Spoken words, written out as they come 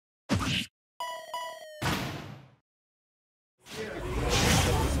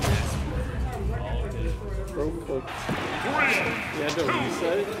broke cooked. You had to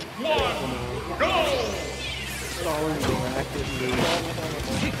reset. 1, go! It's all in the racket, dude.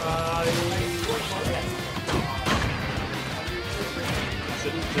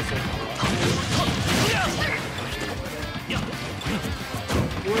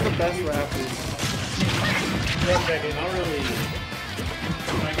 You're the best rappers. One second, not really.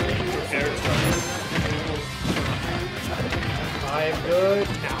 I'm good.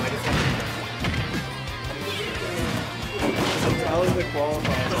 Now I just have to Tyler the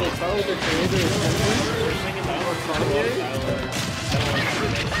qualifier. So Tyler the creator is Inkling or Kanye?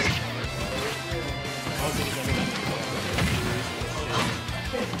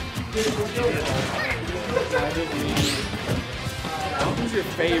 Who's your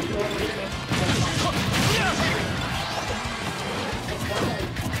favorite?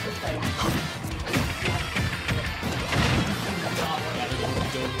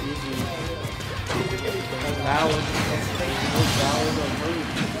 Valid. Most valid on Rude.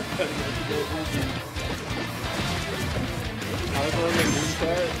 I was on the news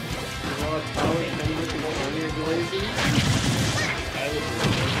chat. You know what Tyler Kendrick and Kanye are glazing?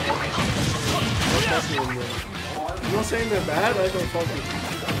 I'm not saying they're bad, I don't fuck with them.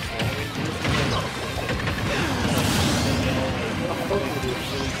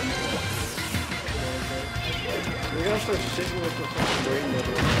 We gotta start shitting with the fucking brain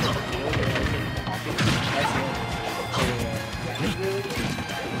metal.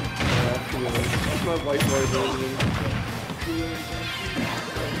 That's my white boy version.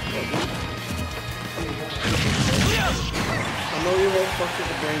 I know you won't fuck with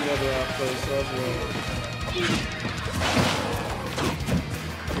the brain metal after, so that's well.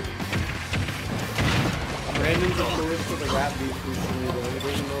 Brandon's a tourist for the rap beef recently though, he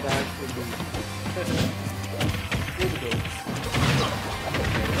doesn't know the actual beef.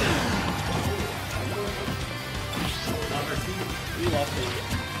 We lost it.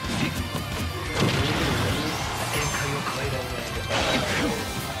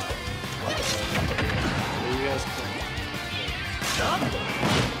 There you guys come.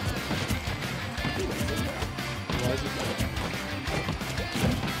 Why is it bad?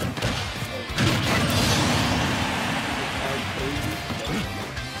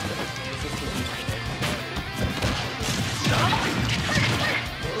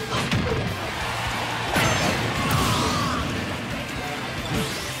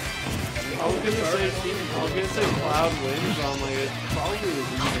 I was gonna say Cloud wins, but I'm like, it probably was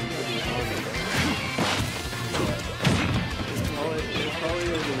even to be honest. It probably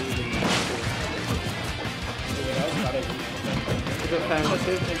was an even match. It depends. If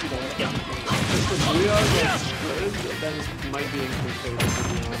the Booyah gets good, then it might be in favor, to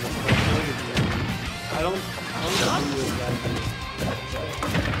be honest. But I feel like it's winning. I don't think Booyah is that good.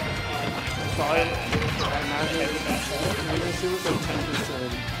 So I imagine it's like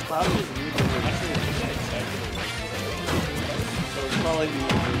 10%. Cloud is really good. So it's probably the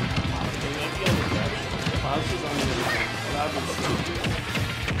easy. Cloud is on the other side. Cloud is good.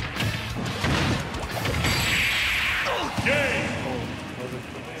 Game!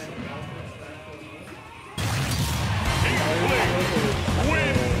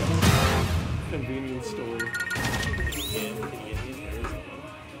 Win! Convenience store.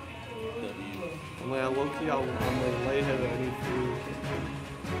 I'm like, low-key, I'm like lay-head of any food.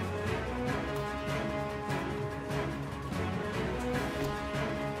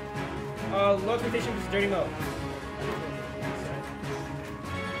 Location is dirty mode.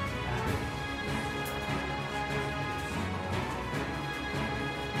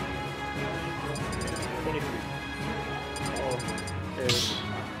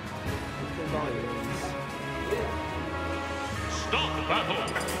 Stop the battle!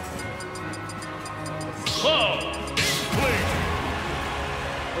 Slow! Inkling!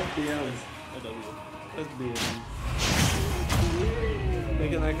 SBMs. SBM.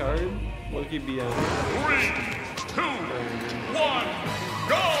 Making that card? Loki BM. 3, 2, 1,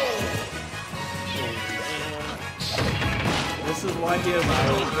 go! This is why he has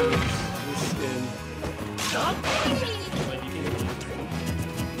eyes. This skin.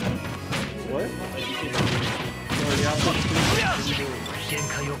 What? Oh, you have to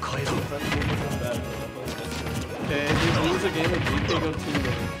okay, if you lose a game of GK, go team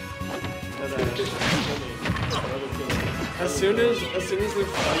game. As soon as there's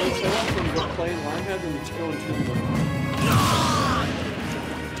fellows set up from playing Linehead, then you just go and team them.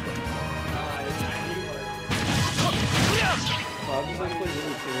 Cloud is actually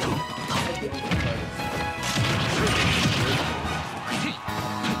really cool.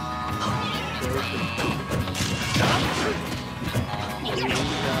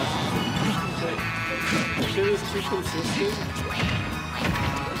 Shit actually consistent.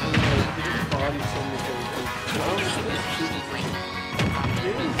 And like, he just bodies so many characters. I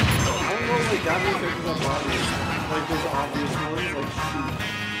don't know, like, that many characters have bodies. Like, there's obvious ones, like, shoot.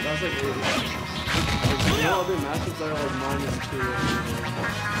 That's like really bad. Like, you know, other matchups that are like -2 or anything.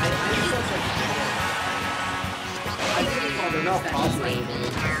 I think that's like... They're not popular, though.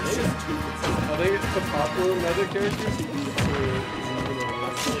 I think it's the popular meta characters you can for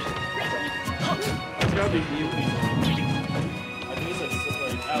it's gotta be even. I think it's like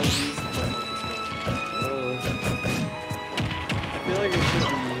at least I feel like it should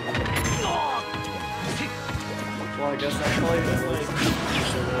be even. Well, I guess that's probably just like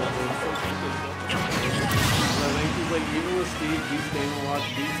I think he's like, even with Steve, he's staying a lot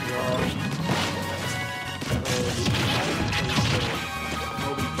beats raw.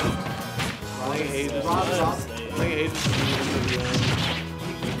 I think Hayes is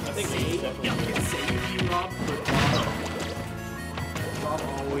I think Hayes definitely Rob, but Rob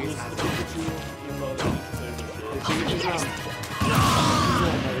always has to be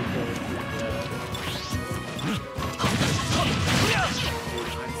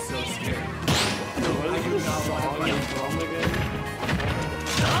I'm so scared. What is this song from again?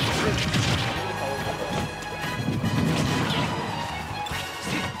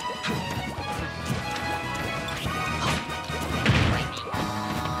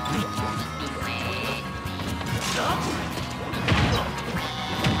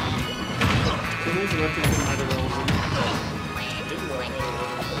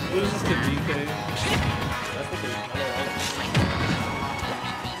 It was just a DK.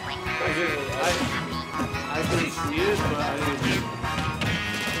 I can see it, but I didn't.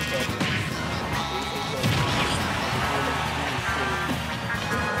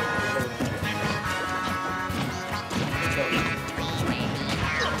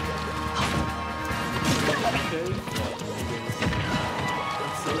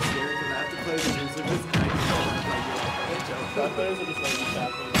 I'm so scared because I have to play the music with Shot players are just like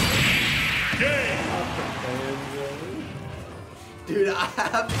tapping. Dude, I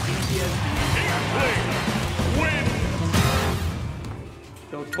have PTSD. Win!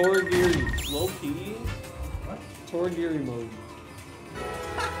 Go Toragiri. Low key? What? Toragiri mode.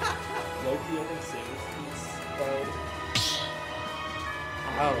 Low key, I think Saber's piece. But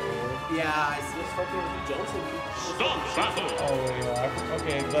I don't know. Yeah, I see. just fucking Johnson. Stop battle! Oh yeah.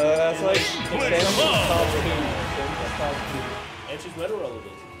 Okay, but that's like Sam's top 2. Sam's top 2. And she's meta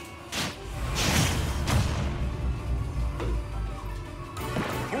relevant.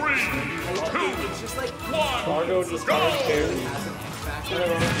 It's just like Margo just got carry.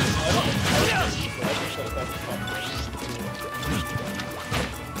 has an X factor.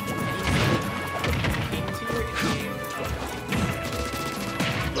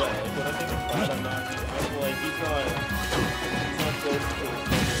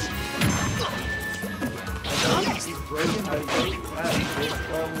 He's breaking. I think at this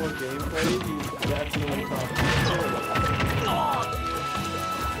level of gameplay, he's definitely top 2.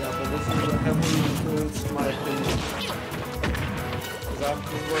 Yeah, but this is what heavily influenced my opinion. Because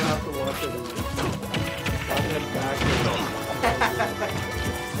after we're gonna have to watch it. I'm head back and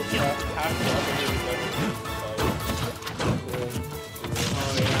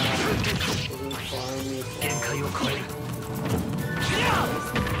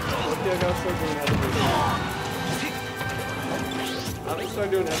I gotta start doing edibles. I'm gonna start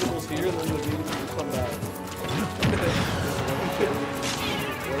doing edibles here and then the videos will come back.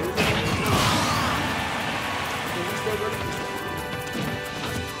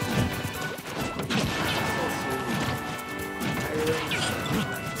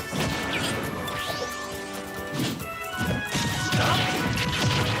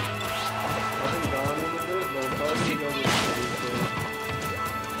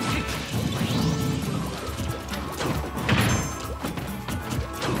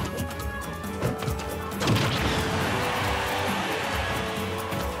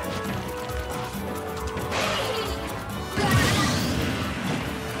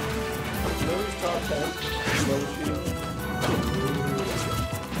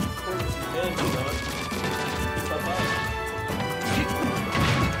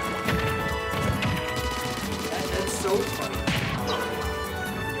 That's so funny.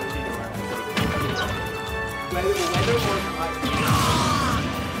 Whether or not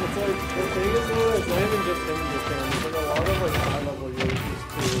It's like, the thing is though, it's not even just him in Japan, there's like a lot of like high level Yoshis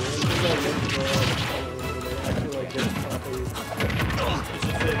too, and just like looking for like colors, and they actually like get properly. It's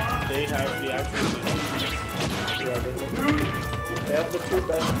just that they have the actual Yeah, they have the 2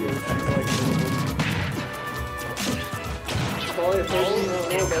 best Yoshis, like, probably a person I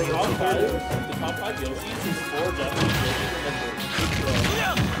don't know, but The it's top super. five Yoshis is 4 Japanese Yoshis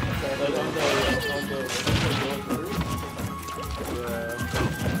and then like on the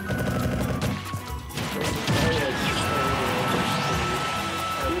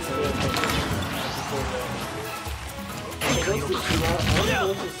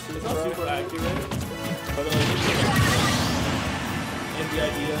Yeah. It's not super accurate, but like, and the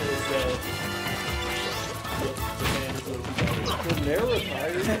idea is that Japan is going to be better. When they're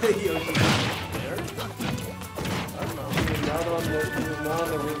retired, Yoshi. There? I don't know. He was not on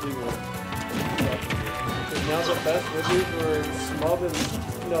the Ridley one. Because now the best Ridleys were Smub and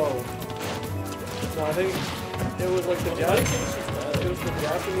no, I think it was like the Japanese guy. It was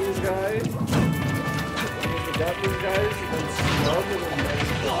the Japanese guys and Smub and then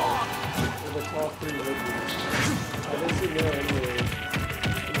Mexico were the top 3 Ridleys. I didn't see more anyways.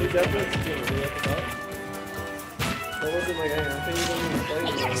 They definitely did it at the top. That wasn't like, I think he wasn't even playing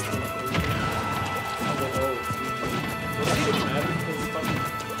it. I was like, oh. Does it matter because